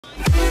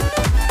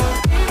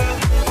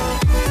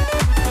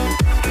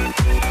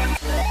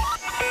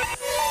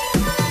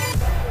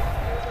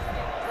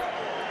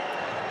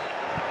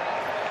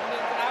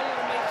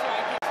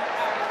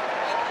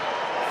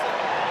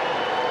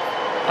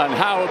And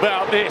how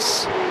about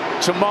this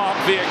to mark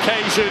the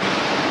occasion?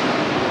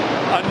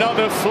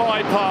 Another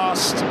fly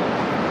past.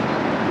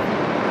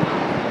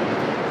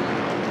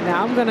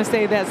 Now I'm going to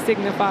say that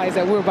signifies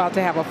that we're about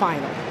to have a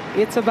final.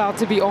 It's about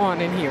to be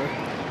on in here.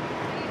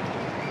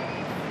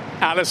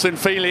 Allyson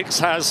Felix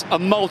has a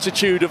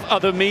multitude of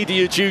other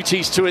media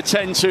duties to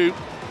attend to.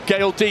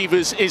 Gail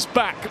Devers is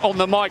back on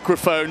the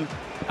microphone,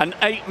 and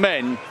 8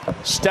 men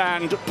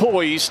stand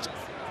poised,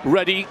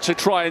 ready to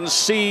try and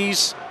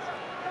seize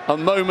a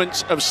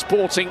moment of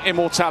sporting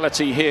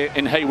immortality here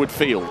in Hayward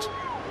Field.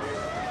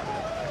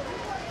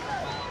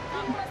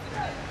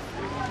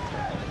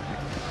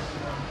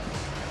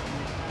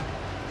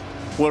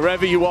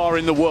 Wherever you are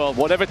in the world,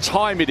 whatever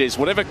time it is,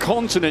 whatever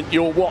continent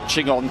you're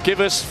watching on, give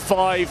us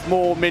 5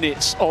 more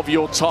minutes of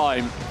your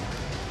time.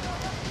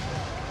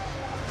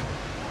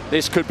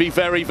 This could be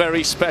very,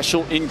 very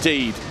special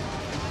indeed.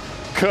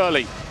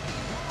 Curley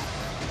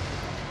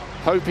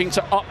hoping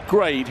to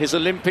upgrade his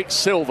Olympic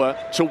silver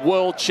to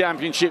World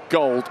Championship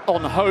gold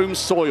on home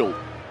soil.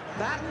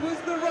 That was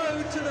the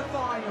road to the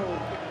final.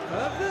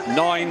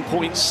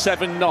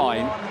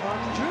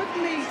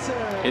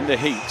 9.79 in the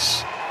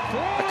heats.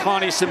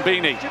 Akani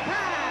Simbine,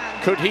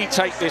 could he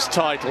take this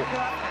title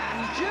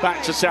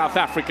back to South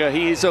Africa?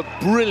 He is a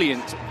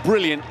brilliant,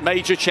 brilliant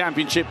major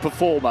championship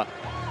performer,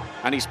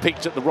 and he's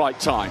peaked at the right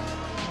time.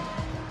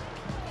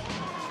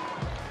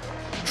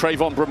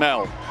 Trayvon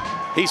Bromell,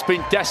 he's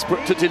been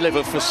desperate to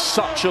deliver for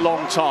such a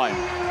long time,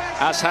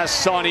 as has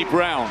Sani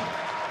Brown.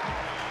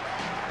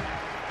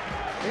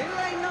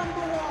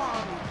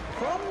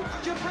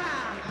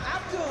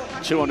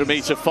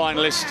 200-meter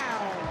finalist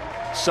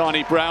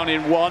Sani Brown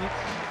in 1.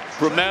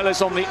 Bromell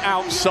is on the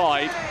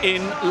outside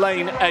in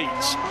lane 8,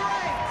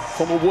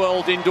 former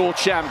world indoor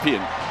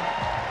champion.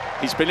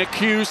 He's been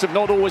accused of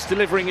not always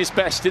delivering his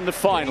best in the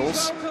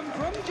finals.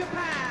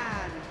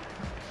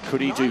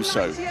 Could he do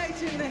so?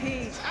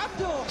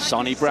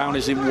 Sani Brown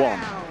is in 1.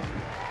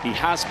 He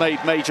has made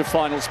major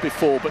finals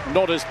before, but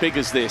not as big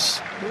as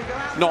this.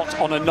 Not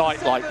on a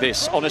night like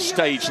this, on a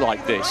stage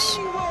like this.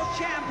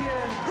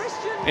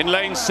 In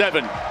lane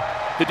 7,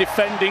 the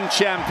defending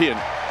champion,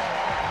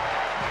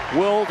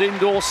 world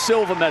indoor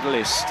silver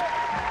medalist,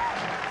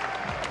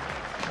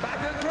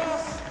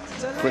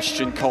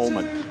 Christian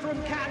Coleman.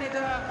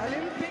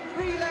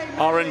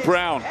 Aaron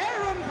Brown,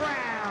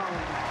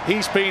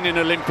 he's been in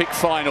Olympic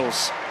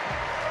finals.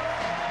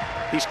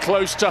 He's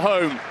close to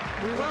home.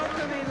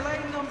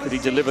 Could he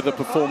deliver the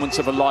performance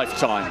of a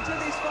lifetime?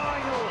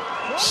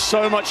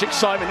 So much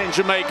excitement in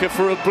Jamaica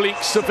for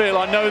Oblique Seville.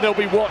 I know they'll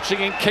be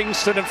watching in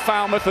Kingston and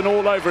Falmouth and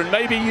all over, and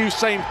maybe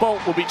Usain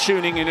Bolt will be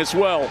tuning in as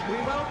well.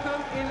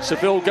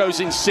 Seville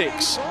goes in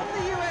 6.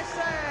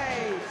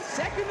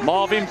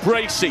 Marvin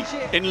Bracey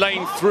in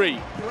lane 3.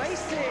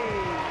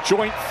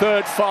 Joint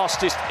 3rd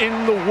fastest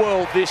in the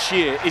world this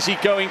year. Is he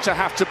going to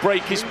have to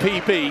break his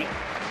PB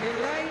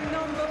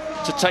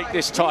to take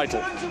this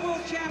title?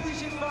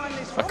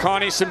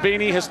 Akani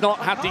Simbine has not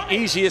had the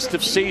easiest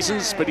of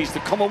seasons, but he's the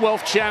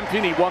Commonwealth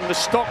champion. He won the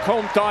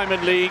Stockholm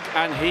Diamond League,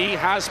 and he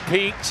has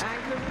peaked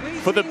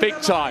for the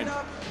big time.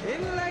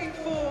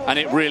 And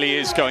it really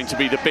is going to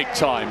be the big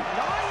time.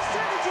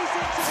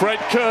 Fred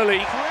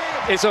Kerley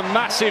is a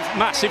massive,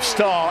 massive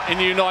star in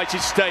the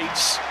United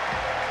States.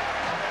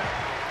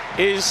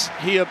 Is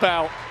he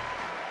about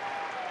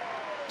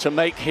to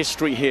make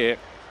history here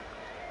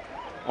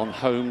on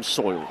home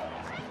soil?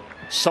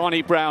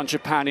 Sani Brown,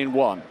 Japan in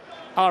 1.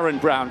 Aaron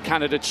Brown,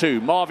 Canada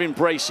 2. Marvin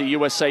Bracey,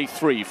 USA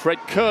 3. Fred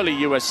Kerley,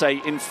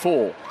 USA in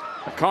 4.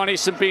 Akani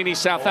Simbine,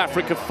 South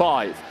Africa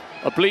 5.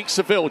 Oblique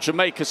Seville,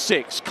 Jamaica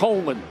 6.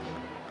 Coleman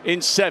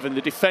in 7,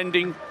 the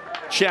defending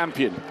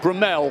champion.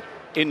 Bromell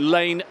in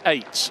lane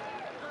 8.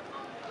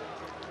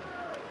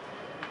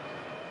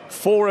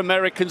 4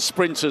 American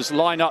sprinters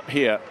line up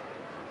here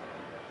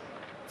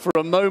for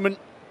a moment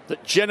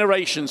that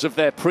generations of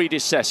their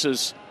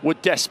predecessors were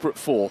desperate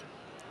for.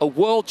 A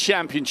world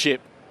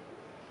championship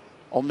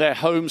on their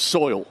home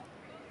soil.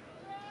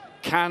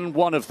 Can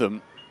one of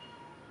them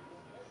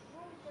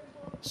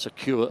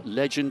secure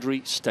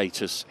legendary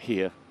status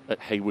here at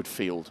Hayward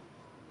Field?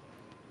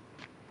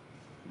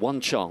 One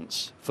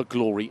chance for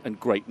glory and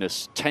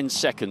greatness. 10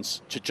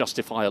 seconds to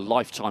justify a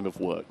lifetime of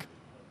work.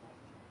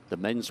 The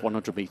men's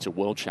 100-meter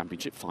world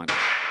championship final.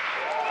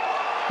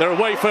 They're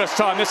away first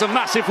time. There's a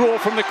massive roar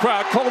from the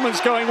crowd.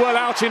 Coleman's going well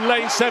out in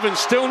lane 7.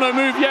 Still no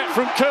move yet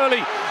from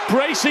Kerley.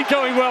 Bracey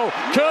going well.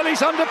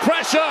 Kerley's under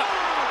pressure.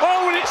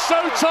 Oh, and it's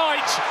so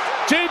tight.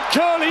 Did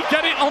Kerley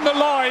get it on the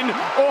line,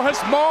 or has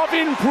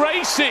Marvin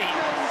Bracey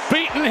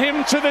beaten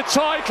him to the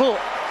title?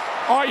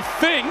 I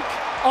think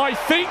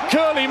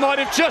Kerley might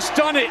have just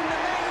done it.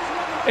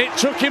 It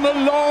took him a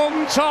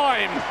long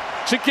time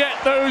to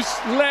get those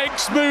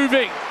legs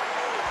moving.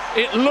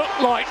 It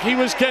looked like he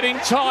was getting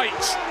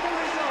tight.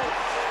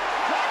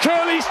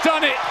 Kerley's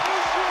done it.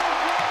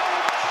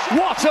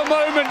 What a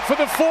moment for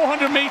the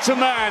 400-meter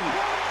man.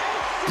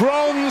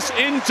 Bronze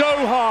in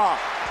Doha,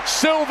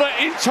 silver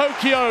in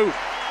Tokyo,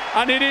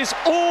 and it is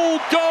all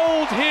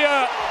gold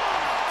here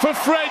for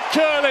Fred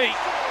Kerley.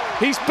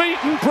 He's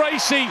beaten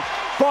Bracey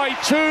by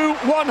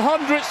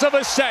 2/100ths of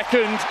a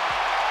second.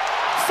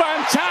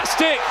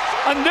 Fantastic.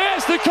 And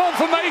there's the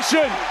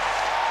confirmation.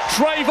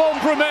 Trayvon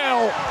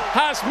Bromell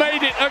has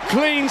made it a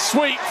clean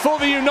sweep for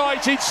the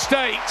United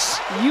States.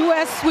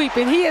 U.S. sweep,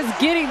 and he is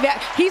getting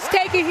that. He's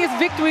taking his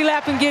victory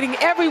lap and getting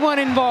everyone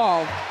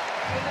involved.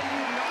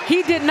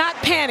 He did not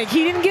panic.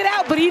 He didn't get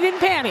out, but he didn't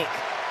panic.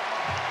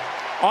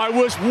 I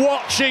was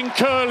watching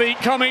Curley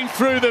coming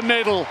through the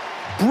middle.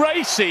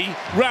 Bracy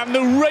ran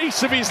the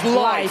race of his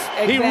life.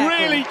 Exactly. He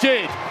really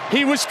did.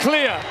 He was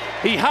clear.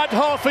 He had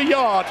half a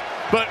yard,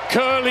 but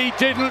Curley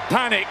didn't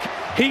panic.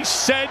 He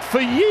said for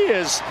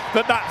years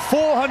that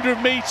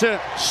 400-meter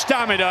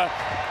stamina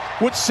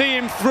would see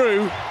him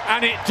through,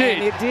 and it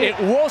did. It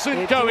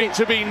wasn't going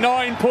to be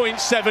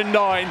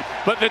 9.79,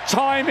 but the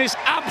time is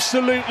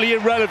absolutely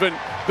irrelevant.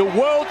 The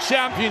World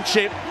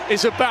Championship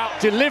is about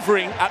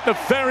delivering at the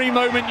very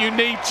moment you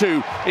need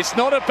to. It's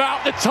not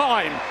about the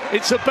time,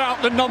 it's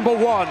about the number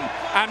one.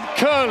 And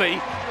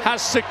Curley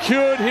has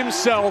secured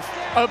himself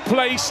a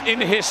place in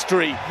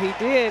history. He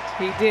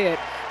did.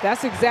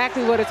 That's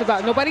exactly what it's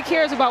about. Nobody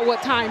cares about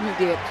what time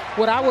he did.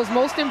 What I was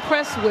most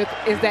impressed with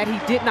is that he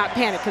did not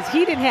panic, because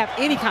he didn't have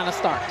any kind of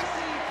start.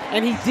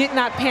 And he did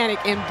not panic.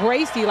 And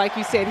Bracy, like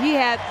you said, he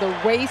had the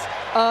race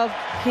of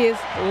his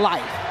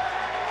life.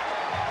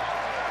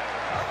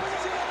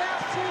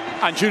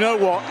 And you know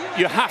what?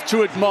 You have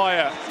to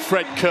admire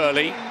Fred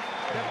Curley.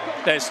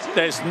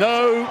 There's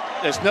no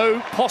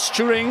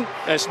posturing,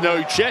 there's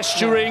no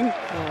gesturing.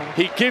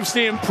 He gives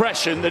the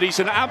impression that he's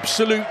an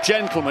absolute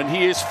gentleman.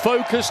 He is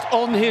focused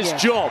on his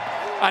job,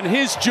 and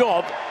his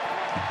job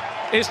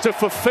is to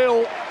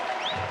fulfill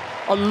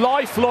a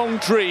lifelong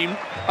dream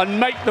and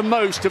make the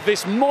most of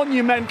this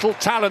monumental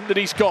talent that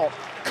he's got.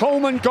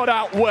 Coleman got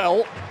out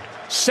well,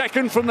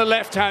 second from the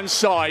left-hand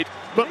side,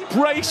 but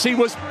Bracy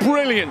was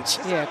brilliant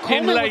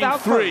in lane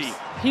 3.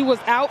 He was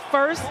out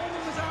first,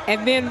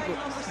 and then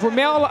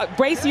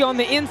Bracy on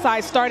the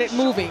inside started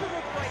moving.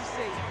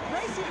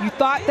 You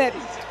thought that,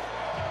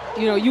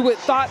 you would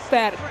thought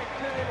that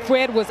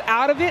Fred was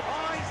out of it,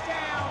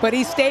 but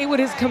he stayed with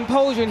his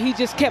composure, and he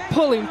just kept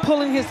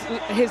pulling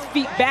his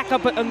feet back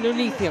up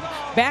underneath him,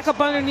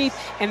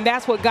 and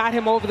that's what got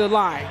him over the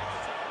line.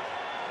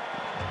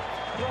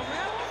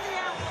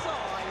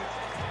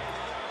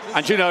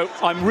 And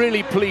I'm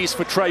really pleased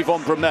for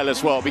Trayvon Bromell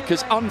as well,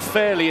 because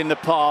unfairly in the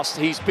past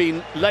he's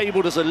been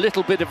labelled as a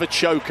little bit of a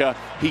choker.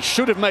 He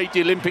should have made the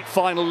Olympic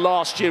final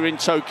last year in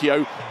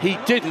Tokyo. He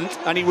didn't,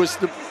 and he was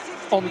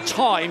on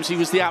times he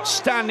was the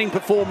outstanding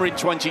performer in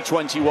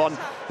 2021.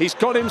 He's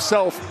got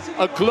himself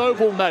a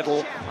global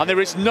medal, and there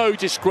is no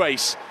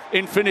disgrace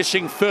in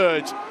finishing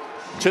third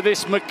to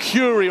this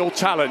mercurial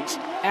talent.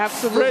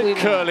 Absolutely.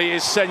 Fred Curley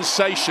is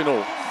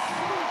sensational.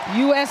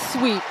 U.S.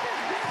 sweep.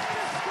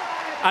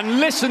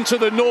 And listen to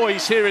the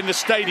noise here in the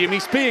stadium.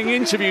 He's being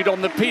interviewed on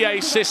the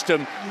PA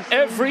system.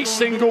 Every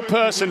single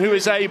person who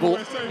is able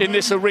in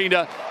this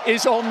arena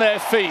is on their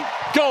feet.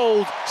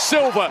 Gold,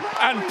 silver,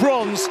 and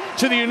bronze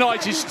to the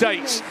United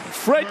States.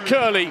 Fred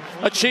Curley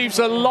achieves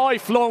a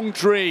lifelong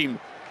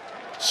dream.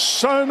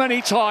 So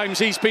many times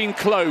he's been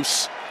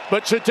close,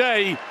 but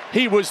today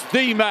he was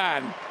the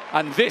man.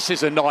 And this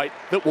is a night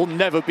that will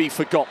never be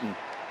forgotten.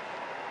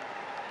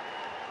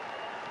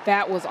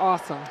 That was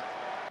awesome.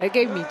 It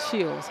gave me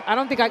chills. I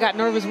don't think I got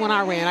nervous when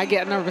I ran. I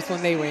get nervous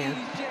when they ran.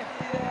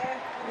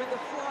 With the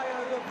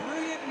flyover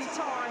brilliantly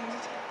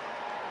timed,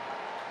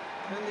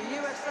 and the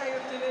USA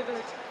have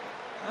delivered,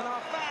 and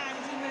our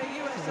fans in their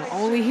USA.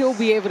 Only he'll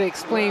be able to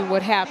explain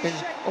what happened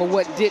or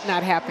what did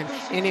not happen,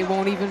 and it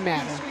won't even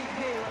matter.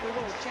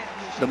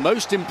 The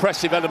most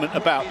impressive element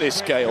about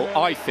this, Gail,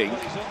 I think,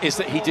 is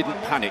that he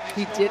didn't panic.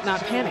 He did not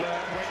panic.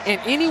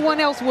 And anyone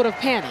else would have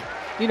panicked,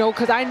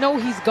 because I know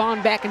he's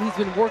gone back and he's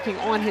been working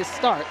on his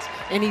starts,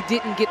 and he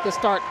didn't get the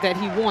start that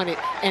he wanted.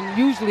 And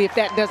usually if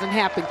that doesn't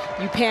happen,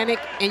 you panic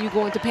and you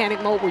go into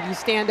panic mode where you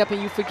stand up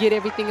and you forget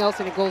everything else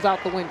and it goes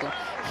out the window.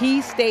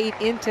 He stayed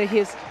into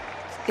his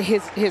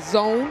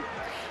zone.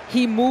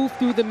 He moved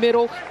through the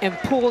middle and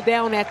pulled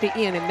down at the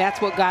end, and that's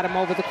what got him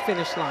over the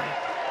finish line.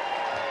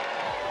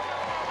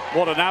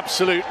 What an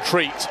absolute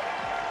treat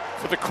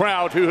for the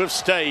crowd who have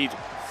stayed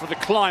for the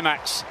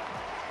climax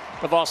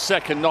of our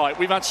second night.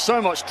 We've had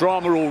so much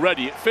drama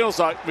already. It feels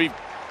like we've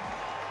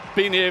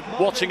been here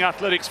watching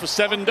athletics for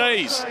 7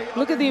 days.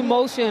 Look at the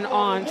emotion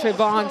on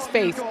Trayvon's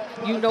face.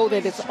 You know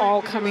that it's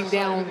all coming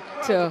down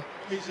to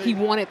he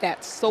wanted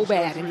that so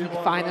bad, and he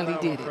finally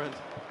did it. I'm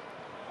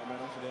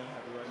so damn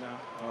happy right now.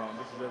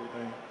 This is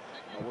everything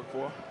I worked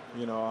for.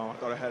 I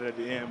thought I had it at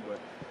the end, but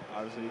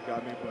obviously he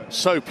got me. But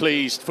so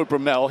pleased for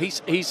Bromell.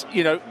 He's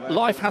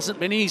life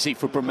hasn't been easy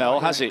for Bromell,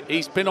 has it?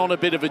 He's been on a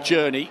bit of a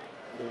journey.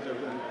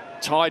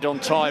 Tied on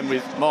time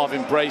with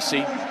Marvin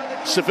Bracy.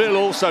 Seville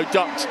also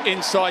ducked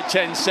inside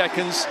 10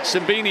 seconds.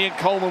 Simbini and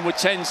Coleman were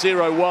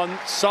 10.01.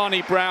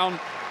 Sani Brown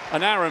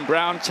and Aaron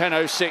Brown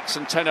 10.06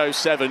 and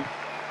 10.07.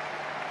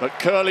 But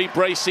Curley,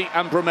 Bracy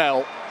and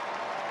Bromell,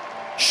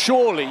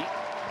 surely,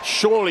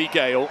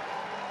 Gail,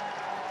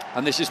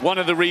 and this is one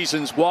of the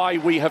reasons why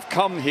we have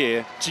come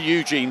here to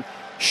Eugene,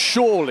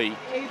 surely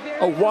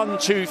a 1,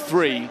 2,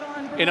 3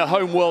 in a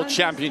home world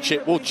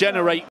championship will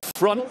generate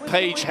front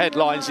page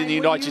headlines in the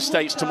United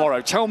States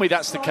tomorrow. Tell me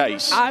that's the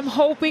case. I'm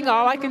hoping.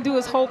 All I can do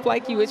is hope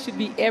like you. It should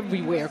be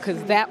everywhere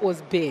because that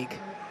was big.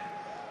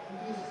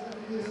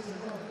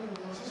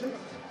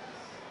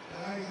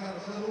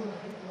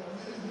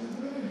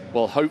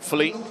 Well,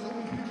 hopefully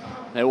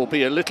there will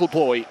be a little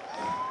boy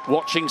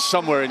watching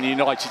somewhere in the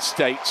United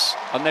States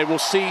and they will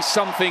see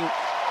something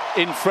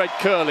in Fred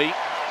Kerley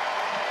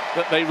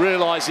that they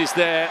realise is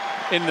there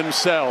in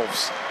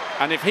themselves.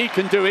 And if he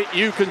can do it,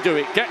 you can do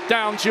it. Get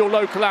down to your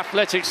local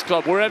athletics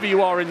club, wherever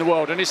you are in the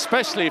world. And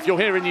especially if you're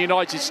here in the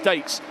United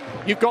States,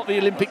 you've got the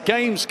Olympic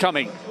Games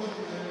coming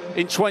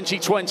in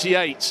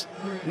 2028.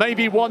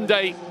 Maybe one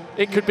day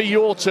it could be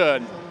your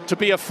turn to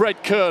be a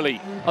Fred Kerley,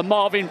 a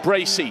Marvin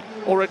Bracey,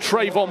 or a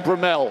Trayvon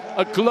Bromell,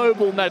 a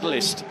global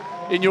medalist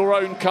in your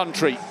own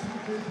country.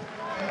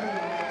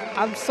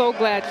 I'm so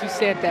glad you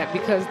said that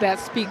because that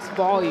speaks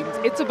volumes.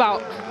 It's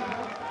about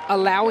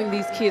allowing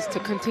these kids to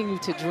continue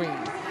to dream.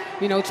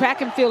 You know,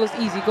 track and field is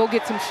easy. Go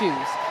get some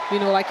shoes. You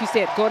know, like you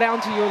said, go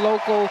down to your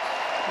local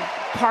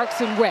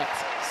parks and recs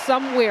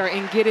somewhere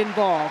and get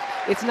involved.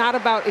 It's not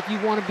about if you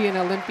want to be an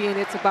Olympian.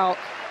 It's about,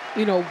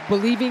 you know,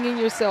 believing in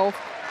yourself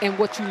and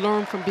what you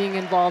learn from being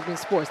involved in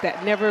sports.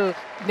 That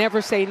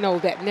never say no,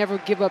 that never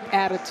give up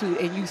attitude.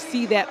 And you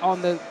see that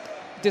on the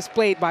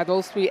displayed by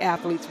those three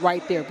athletes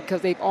right there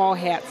because they've all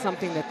had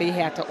something that they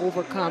had to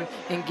overcome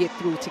and get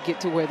through to get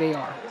to where they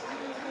are.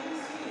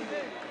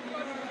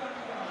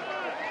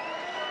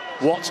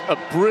 What a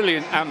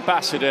brilliant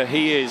ambassador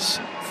he is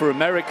for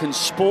American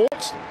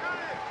sport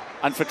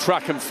and for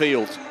track and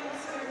field.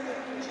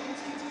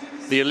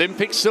 The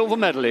Olympic silver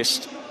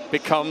medalist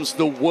becomes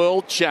the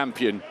world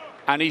champion,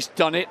 and he's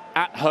done it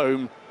at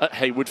home at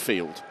Hayward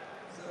Field.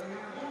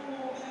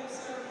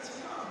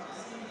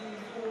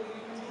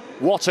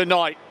 What a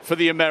night for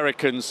the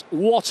Americans.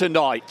 What a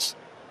night.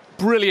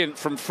 Brilliant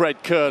from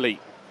Fred Kerley.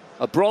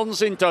 A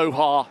bronze in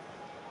Doha,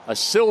 a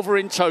silver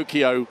in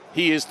Tokyo.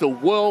 He is the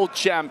world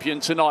champion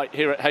tonight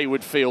here at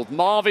Hayward Field.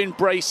 Marvin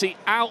Bracey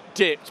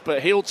outdipped,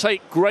 but he'll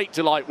take great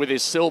delight with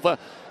his silver.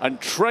 And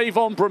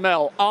Trayvon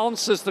Bromell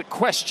answers the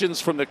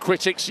questions from the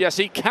critics. Yes,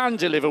 he can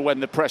deliver when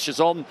the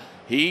pressure's on.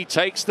 He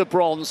takes the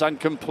bronze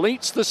and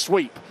completes the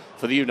sweep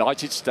for the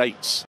United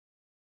States.